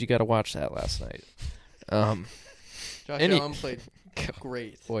glad you got to watch that last night. Josh Any- Allen played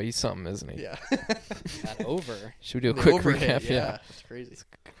great. Boy, he's something, isn't he? Yeah. That over. Should we do a The quick overhit, recap? Yeah. It's crazy.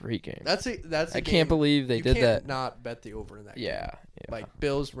 Great game. That's a I game can't believe they you did can't that. not bet the over in that game. Yeah. Like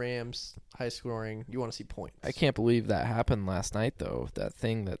Bills, Rams, high scoring. You want to see points. I can't believe that happened last night, though. That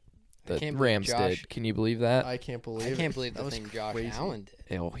thing that I the can't believe Rams Josh- did. Can you believe that? I can't believe I can't it. believe That the was thing Josh crazy. Allen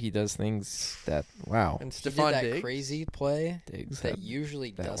did. Oh, he does things that wow. And He did Stephon that Diggs. crazy play Diggs, that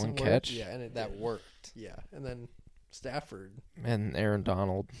usually that doesn't one work. catch. Yeah, and it That did. worked. Yeah, and then Stafford. and Aaron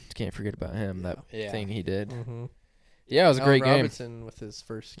Donald. Can't forget about him. That Yeah. thing he did. Mm-hmm. Yeah, it was a great game. Robinson with his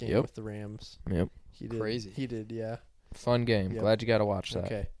first game Yep. with the Rams. Yep. He did. Crazy. He did. Yeah. Fun game. Yep. Glad you got to watch that.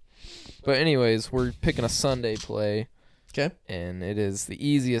 Okay. But anyways, we're picking a Sunday play, Okay. and it is the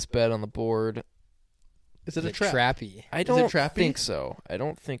easiest bet on the board. Is it a Is trap? Trappy. I Is it don't trappy? think so. I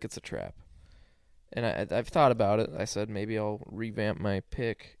don't think it's a trap. And I've thought about it. I said maybe I'll revamp my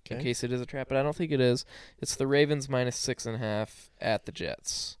pick in Okay. case it is a trap, but I don't think it is. It's the Ravens minus 6.5 at the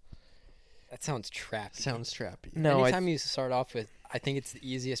Jets. That sounds trappy. Sounds trappy. No, Anytime you start off with, I think it's the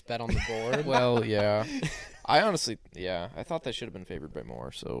easiest bet on the board. well, yeah. I honestly, yeah, I thought they should have been favored by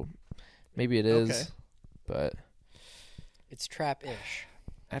more, so maybe it is. Okay. But It's trap-ish.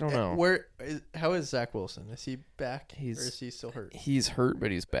 I don't know. How is Zach Wilson? Is he back? He's- or is he still hurt? He's hurt,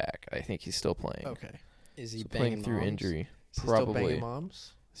 but he's back. I think he's still playing. Okay. Is he So playing banging through moms? injury. Is he still Probably. banging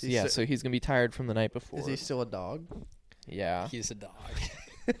moms? Is he Yeah, sti- so he's gonna be tired from the night before. is he still a dog? Yeah, He's a dog.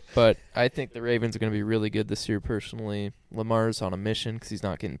 but I think the Ravens are gonna be really good this year. Personally, Lamar's on a mission because he's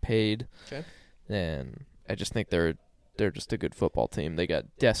not getting paid. Okay. And I just think they're just a good football team. They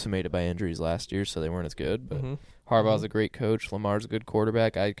got decimated by injuries last year, so they weren't as good. But Mm-hmm. Harbaugh's a great coach. Lamar's a good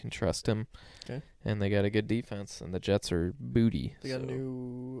quarterback. I can trust him. Okay. And they got a good defense. And the Jets are booty. They got so. a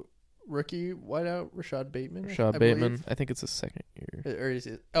new rookie wideout, Rashad Bateman. Rashad I Bateman. believe. I think it's his second year. Or is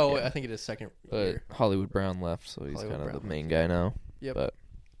it? Oh, Yeah. I think it is second But year. Hollywood Brown left, so he's Hollywood kind of Brown the main left, guy now. Yep. But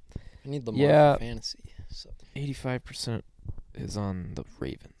I need Lamar Yeah. for fantasy. So 85% is on the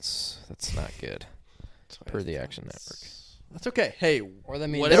Ravens. That's not good. per the Action Network. That's okay. Hey, Or that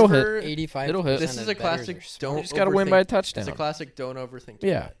means It'll whatever. 85. It'll hit. This is a classic. Don't You just got to win by a overthink- touchdown. It's a classic. Don't overthink. the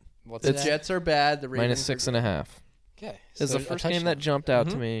Yeah. bet. What's The that? Jets are bad. The Ravens Minus are 6.5. Okay. This is so the a first game that touchdown. jumped out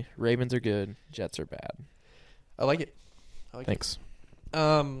to Mhm. me. Ravens are good. Jets are bad. I like it. I like Thanks.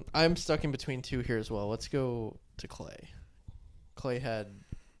 it. I'm stuck in between two here as well. Let's go to Clay. Clay had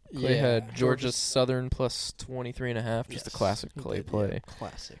Clay had Georgia Georgia's- Southern plus 23.5. Just a yes, classic he Clay did, play. yeah,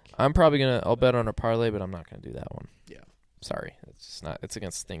 classic. I'm probably I'll bet on a parlay, but I'm not gonna do that one. Yeah. Sorry. It's just not. It's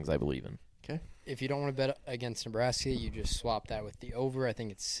against things I believe in. If you don't want to bet against Nebraska, you just swap that with the over. I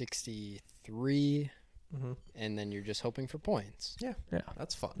think it's 63, Mm-hmm. and then you're just hoping for points. Yeah.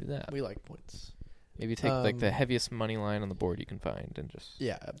 That's fun. Do that. We like points. Maybe take like the Um, heaviest money line on the board you can find and just.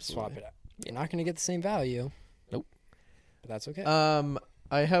 Yeah, absolutely. Swap it out. You're not going to get the same value. Nope. But that's okay.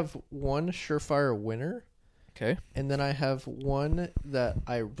 I have one surefire winner, Okay. and then I have one that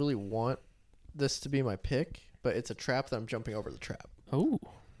I really want this to be my pick, but it's a trap that I'm jumping over the trap. Oh.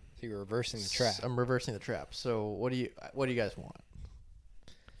 So you're reversing the trap. I'm reversing the trap. So what do you guys want?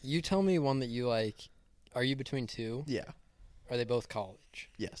 You tell me one that you like. Are you between two? Yeah. Are they both college?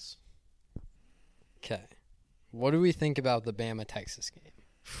 Yes. Okay. What do we think about the Bama-Texas game?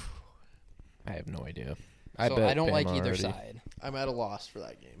 I have no idea. I don't Bama like either already. side. I'm at a loss for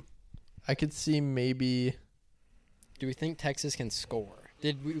that game. I could see maybe. Do we think Texas can score?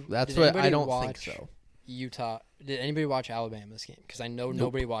 That's did what anybody I don't watch think so. Utah. Did anybody watch Alabama's game? Because I know Nope.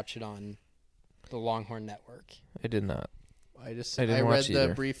 nobody watched it on the Longhorn Network. I did not. I didn't read watch the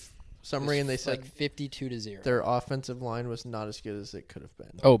either. brief summary and they said like 52-0. their offensive line was not as good as it could have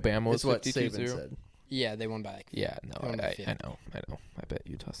been. Oh, Bama was Is what 52-0? Saban said. Yeah, they won by like. Yeah, no, They won by I 50. know. I bet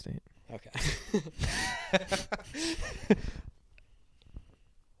Utah State. Okay.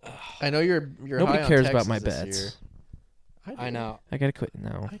 I know you're Nobody high on cares about Texas my this bets. year. I know. I gotta quit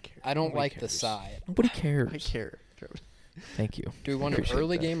now. I care. I don't Nobody like the cares. side. Nobody cares. I care. Trevor. Thank you. Do we want an Appreciate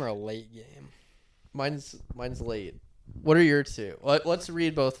early that. game or a late game? Mine's late. What are your two? Let's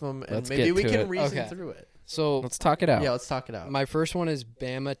read both of them and Let's maybe get we to can it. reason Okay. through it. So Let's talk it out. Yeah, let's talk it out. my first one is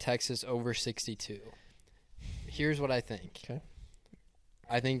Bama Texas over 62. Here's what I think. Okay.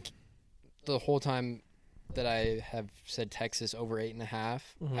 I think the whole time that I have said Texas over 8.5,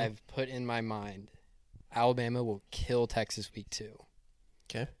 Mhm. I've put in my mind Alabama will kill Texas week 2.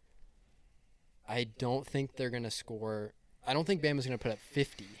 Okay. I don't think they're gonna score. I don't think Bama's gonna put up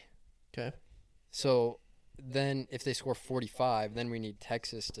 50. Okay. So then if they score 45, then we need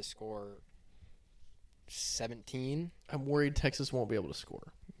Texas to score 17. I'm worried Texas won't be able to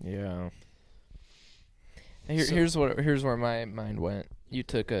score. Yeah. So- Here's where my mind went. You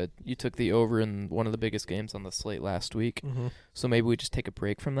took the over in one of the biggest games on the slate last week. Mm-hmm. So maybe we just take a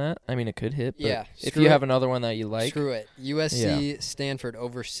break from that. I mean, it could hit. But Yeah, if screw you it. have another one that you like, Screw it. USC Stanford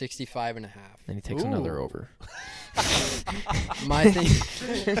over 65.5. then he takes another Ooh. over. My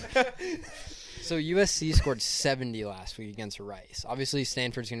thing. So USC scored 70 last week against Rice. Obviously,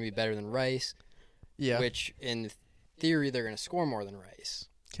 Stanford's going to be better than Rice, Yeah. which in theory they're going to score more than Rice.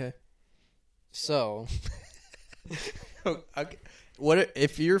 Okay. So Okay. What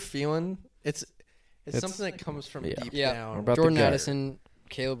if you're feeling it's It's- something that comes from yeah. deep Yeah. down. We're about Jordan to get- Addison,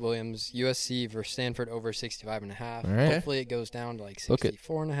 Caleb Williams, USC versus Stanford over 65.5. All right. Hopefully it goes down to like Book it.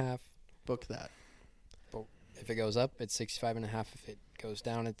 64.5. Book that. If it goes up, it's 65.5. If it goes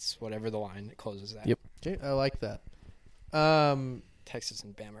down, it's whatever the line it closes at. Yep. Okay, I like that. Texas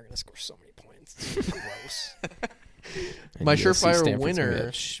and Bama are going to score so many points. It's gross. And My USC surefire Stanford's gonna be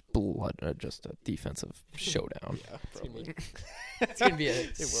winner- a just a defensive showdown. Yeah, It's gonna probably. be- It's going to be a It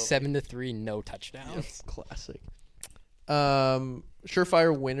will be. 7-3 no touchdowns. Yes, classic.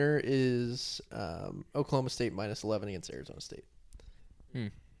 Surefire winner is Oklahoma State minus 11 against Arizona State. Hmm.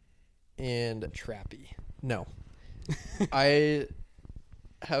 And Trappy. no, I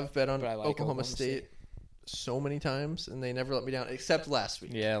have bet on But I like Oklahoma State so many times, and they never let me down, except last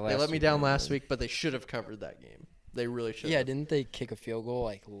week. Yeah, They let me down last week, but they should have covered that game. They really should. Yeah, didn't they kick a field goal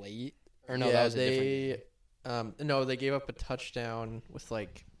like late? Or no, yeah, that was a different game. no, they gave up a touchdown with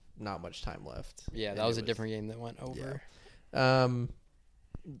like not much time left. Yeah, and that was it a different game that went over.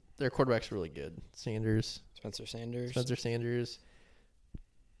 Their quarterback's really good. Sanders. Spencer Sanders. Spencer Sanders.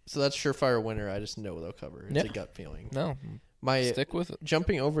 So that's surefire winner. I just know they'll cover. It's Yeah. a gut feeling. No, My stick with it.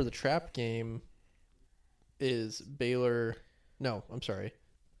 jumping over the trap game is Baylor. No, I'm sorry.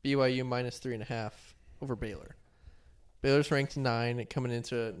 BYU minus 3.5 over Baylor. Baylor's ranked 9, coming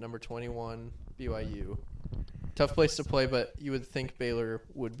into number 21. BYU. Tough place to play, but you would think Baylor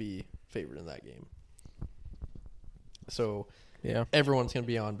would be favored in that game. So Yeah, everyone's going to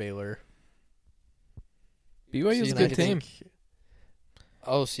be on Baylor. BYU's a So good you team. think-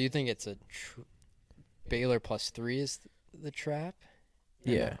 Oh, so you think it's a Baylor +3 is the trap?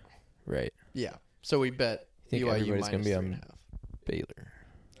 Or Yeah, no? right. Yeah. So we bet Think BYU everybody's minus gonna be on 3.5. Baylor.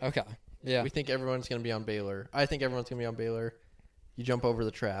 Okay. Yeah. We think everyone's going to be on Baylor. I think everyone's going to be on Baylor. You jump over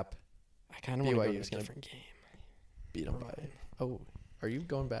the trap, I kind of want to go to BYU's a gonna- different game. beat them by. Oh, are you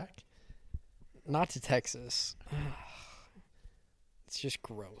going back? Not to Texas. It's just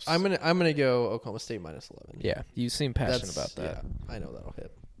gross. I'm gonna go Oklahoma State minus 11. Yeah, you seem passionate That's- about that. Yeah, I know that'll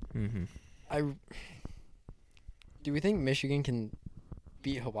hit. Mm-hmm. Do we think Michigan can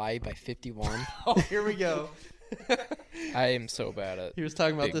beat Hawaii by 51? Oh, here we go. I am so bad at He was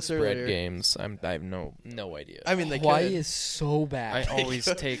talking about big this spread earlier. games. I have no idea. I mean, they Hawaii could. is so I bad. always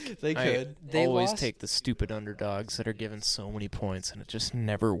could. take. They I could. They always lost- take the stupid underdogs that are given so many points, and it just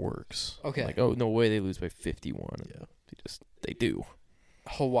never works. Okay. Like, oh no way, they lose by 51. Yeah. They do.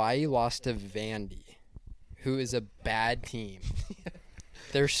 Hawaii lost to Vandy, who is a bad team.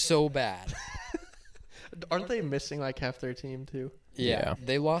 They're so bad. Aren't they missing like half their team too? Yeah.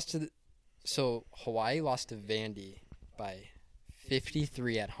 They lost to so Hawaii lost to Vandy by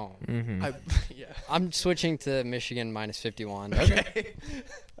 -53 at home. Mm-hmm. Yeah. I'm switching to Michigan -51. Okay.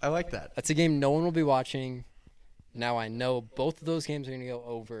 I like that. That's a game no one will be watching. Now I know both of those games are going to go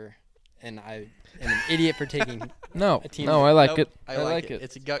over, and I am an idiot for taking. No, A team no, that- I like Nope, it. I like it.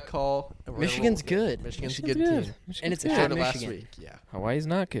 It's a gut call. And we're gonna Michigan's roll with it. good. Michigan's a Michigan's good team. And it's good. at Showed it last Michigan. week. Yeah. Hawaii's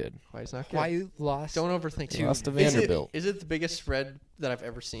not good. Why's not good? Why lost? Don't overthink it. Lost to Is it- Vanderbilt. Is it the biggest spread that I've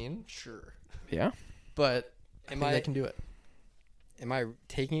ever seen? Sure. Yeah. But I Am think I- they can do it. Am I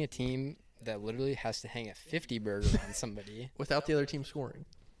taking a team that literally has to hang a 50 burger on somebody? Without the other team scoring.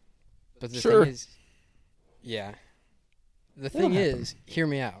 But the Sure. thing is, yeah. The thing is, hear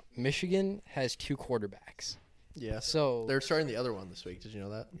me out. Michigan has 2 quarterbacks. Yeah. So They're starting the other one this week. Did you know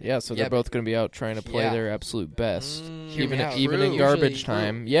that? Yeah, so Yeah, they're both going to be out trying to play Yeah. their absolute best. Hear Even me out. even in True. garbage Usually-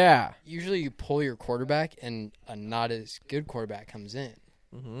 time. Yeah. usually you pull your quarterback and a not as good quarterback comes in.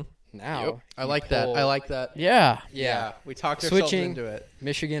 Mm-hmm. Now, I you like that. pull- I like that. Yeah. Yeah. We talked ourselves Switching. into it.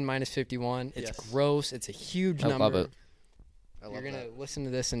 Michigan -51. It's Yes. gross. It's a huge I number. love it. I love You're going to that. listen to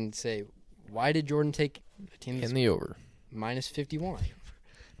this and say, why did Jordan take a team that's In the over. -51?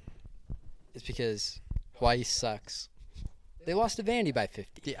 It's because Hawaii sucks. They lost to Vandy by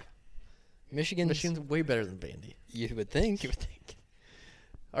 50. Yeah. Michigan's way better than Vandy. you would think. You would think.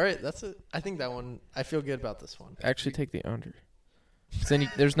 All right, that's it. I think that one. I feel good about this one. Actually, take the under. 'Cause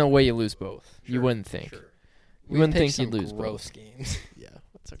then there's no way you lose both. You Sure, wouldn't think. Sure. You wouldn't We've picked think you'd some lose gross both. games. Yeah,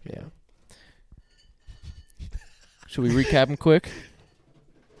 that's okay. Yeah. Should we recap them quick?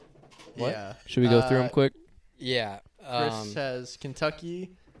 What? Yeah. Should we go through them quick? Yeah. Chris has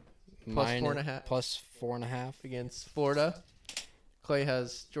Kentucky plus 4.5. Plus 4.5. against Florida. Clay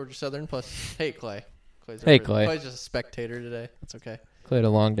has Georgia Southern plus. Hey, Clay. Hey, Clay. Clay's just a spectator today. That's okay. Clay had a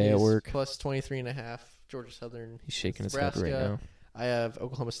long day at He's work. Plus 23.5. Georgia Southern. He's shaking his head right Nebraska. now. I have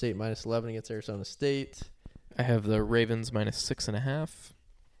Oklahoma State minus 11 against Arizona State. I have the Ravens -6.5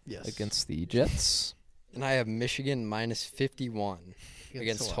 Yes. against the Jets. And I have Michigan -51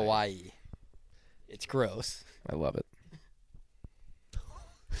 against Hawaii. It's gross. I love it.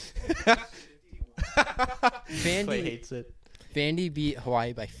 Clay Vandy, hates it. Vandy beat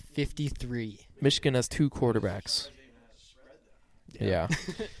Hawaii by 53. Michigan has 2 quarterbacks. Yeah.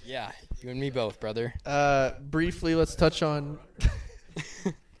 Yeah, you and me both, brother. Briefly, let's touch on.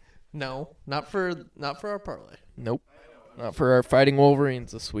 No, not for our parlay. Nope. Not for our Fighting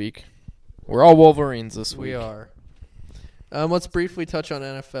Wolverines this week. We're all Wolverines this week. We are. Let's briefly touch on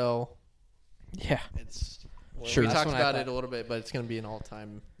NFL. Yeah. It's Sure. We That's talked when I about thought- it a little bit, but it's going to be an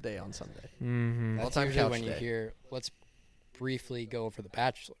all-time day on Sunday. Mm-hmm. That's All-time usually couch when you day. hear, let's briefly go over The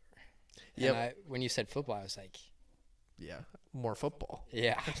Bachelor. Yep. And when you said football, I was like, Yeah, more football.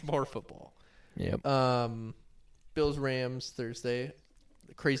 yeah. It's more football. Yep. Bills Rams Thursday.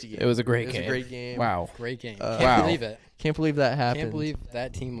 Crazy game. It was a great It was game. a great game. Wow. Great game. Wow. Can't believe it. Can't believe that happened. Can't believe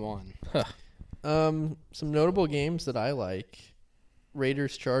that team won. Some notable games that I like.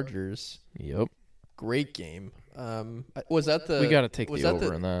 Raiders Chargers. Yep. Great game. Was that the? We got to take was the that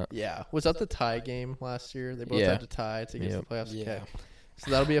over in that. Yeah. Was that the tie game last year? They both Yeah. had to tie to get to Yep. the playoffs. Yeah. Okay. So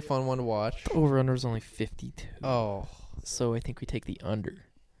that'll be a fun one to watch. The over-under is only 52. Oh. So I think we take the under.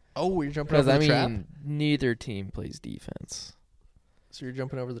 Oh, you're jumping Because, over I the trap? mean, neither team plays defense. So you're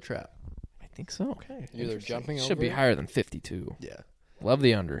jumping over the trap. I think so. Okay. You're either interesting. jumping over Should be it. higher than 52. Yeah. Love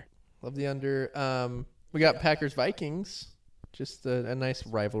the under. Love the under. We got Packers Vikings. Just a nice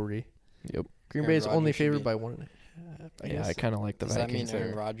rivalry. Yep. Green Aaron Bay is only Rodgers should favored be- by 1.5. I Yeah, guess I kind of like the Does that mean Vikings Aaron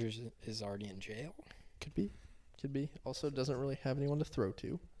there. Rodgers is already in jail? could be. Could be. Also doesn't really have anyone to throw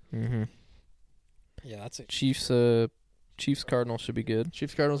to. Mm-hmm. Yeah, that's it. Chiefs Cardinals should be good.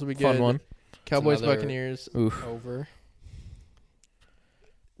 Chiefs Cardinals will be Fun good. one. Cowboys another- Buccaneers. Oof. Over.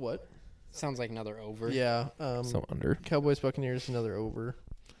 What? Sounds like another over. Yeah. So under. Cowboys Buccaneers another over.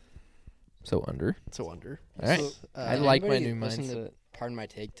 So under. So under. All right. So, I did like my anybody new listen mindset. to Pardon My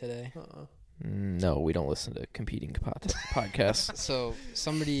Take today. No, we don't listen to competing podcasts. So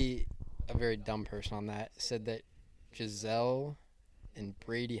somebody, a very dumb person on that, said that Giselle and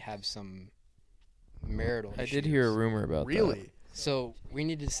Brady have some marital I issues. did hear a rumor about that. Really? So we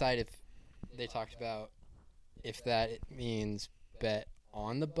need to decide if they talked about if that means bet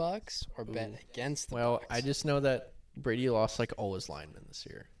on the Bucks or bet against the Well, Bucks. I just know that Brady lost like all his linemen this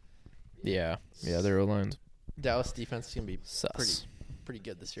year. Yeah. Yeah, their O-line's Dallas defense is gonna be sus. pretty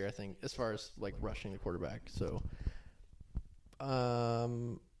good this year, I think, as far as like rushing the quarterback. So,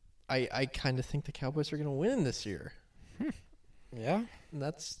 I kind of think the Cowboys are gonna win this year. yeah, And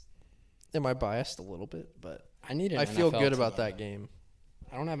that's, am I biased a little bit? But I need an I feel NFL good about team. that game.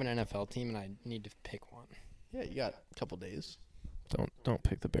 I don't have an NFL team, and I need to pick one. Yeah, you got a couple days. Don't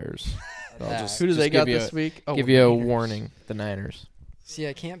pick the Bears. I'll That- just, Who do they just got give you this week? give you a Niners. warning. The Niners. See,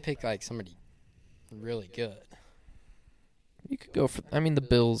 I can't pick like somebody really good. You could go for. I mean, the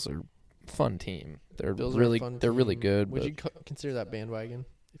Bills are a fun team. They're Bills are a really fun they're really team. good. Would but you consider that bandwagon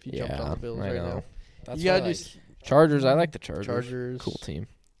if you jumped yeah, on the Bills I right know. now? That's You gotta why, do like, Chargers. I like the Chargers. Chargers. Cool team.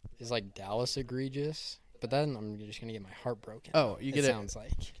 is like Dallas egregious, but then I'm just gonna get my heart broken. Oh, you get it. sounds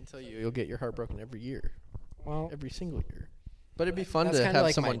like. I can tell you'll get your heart broken every year, Well, every single year. But it'd be fun That's to kinda have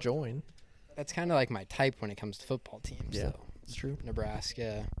like someone my- join. that's kind of like my type when it comes to football teams. Yeah. Though. It's true.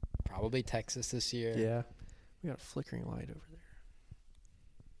 Nebraska, probably Texas this year. Yeah. We got a flickering light over there.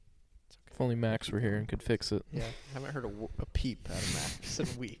 It's okay. If only Max were here and could fix it. Yeah, I haven't heard a peep out of Max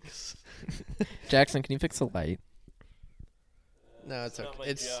in weeks. Jackson, can you fix the light? No, it's okay. not my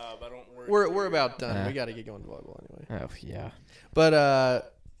It's job. I don't work we're here. about done. Ah. We got to get going to volleyball anyway. Oh yeah.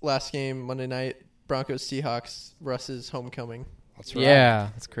 But last game Monday night, Broncos Seahawks. Russ's homecoming. That's right. Yeah,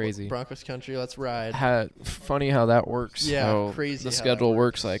 it's crazy. Broncos country. Let's ride. Funny how that works. Yeah, how crazy The how that schedule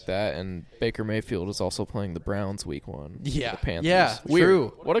works works. like that, and Baker Mayfield is also playing the Browns week 1. Yeah. The Panthers. Yeah, Weird.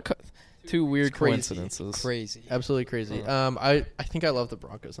 true. What a two weird It's crazy. coincidences. Crazy. Absolutely crazy. I think I love the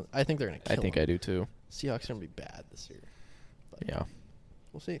Broncos. I think they're gonna I kill think them. I do too. Seahawks are gonna be bad this year. But Yeah,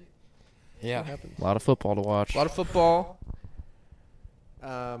 we'll see. What Yeah. happens. a lot of football to watch. A lot of football.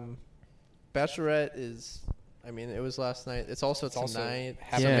 Bachelorette is. I mean, it was last night. It's also It's also tonight. So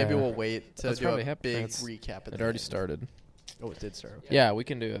happening. maybe Yeah. weall wait to That's do probably a happening. big It's- recap. At It the already end. started. Oh, it did start. Okay. Yeah, we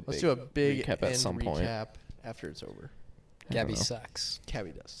can do a Let's big do a big recap at end some point. recap after it's over. I Gabby don't know. sucks.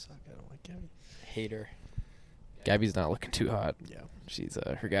 Gabby does suck. I don't like Gabby. Hater. Gabby's not looking too hot. Yeah. She's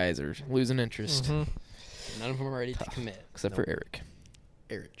her guys are losing interest, Mhm. None of them are ready to commit. except for Eric.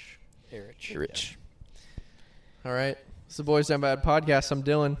 Erich. Erich. Rich. All right. It's the Boys Down Bad podcast. I'm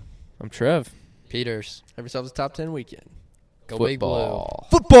Dylan. I'm Trev. Peters. Have yourselves a top 10 weekend. Go Big Blue. Football.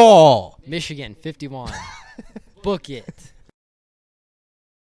 Football. Michigan 51. Book it.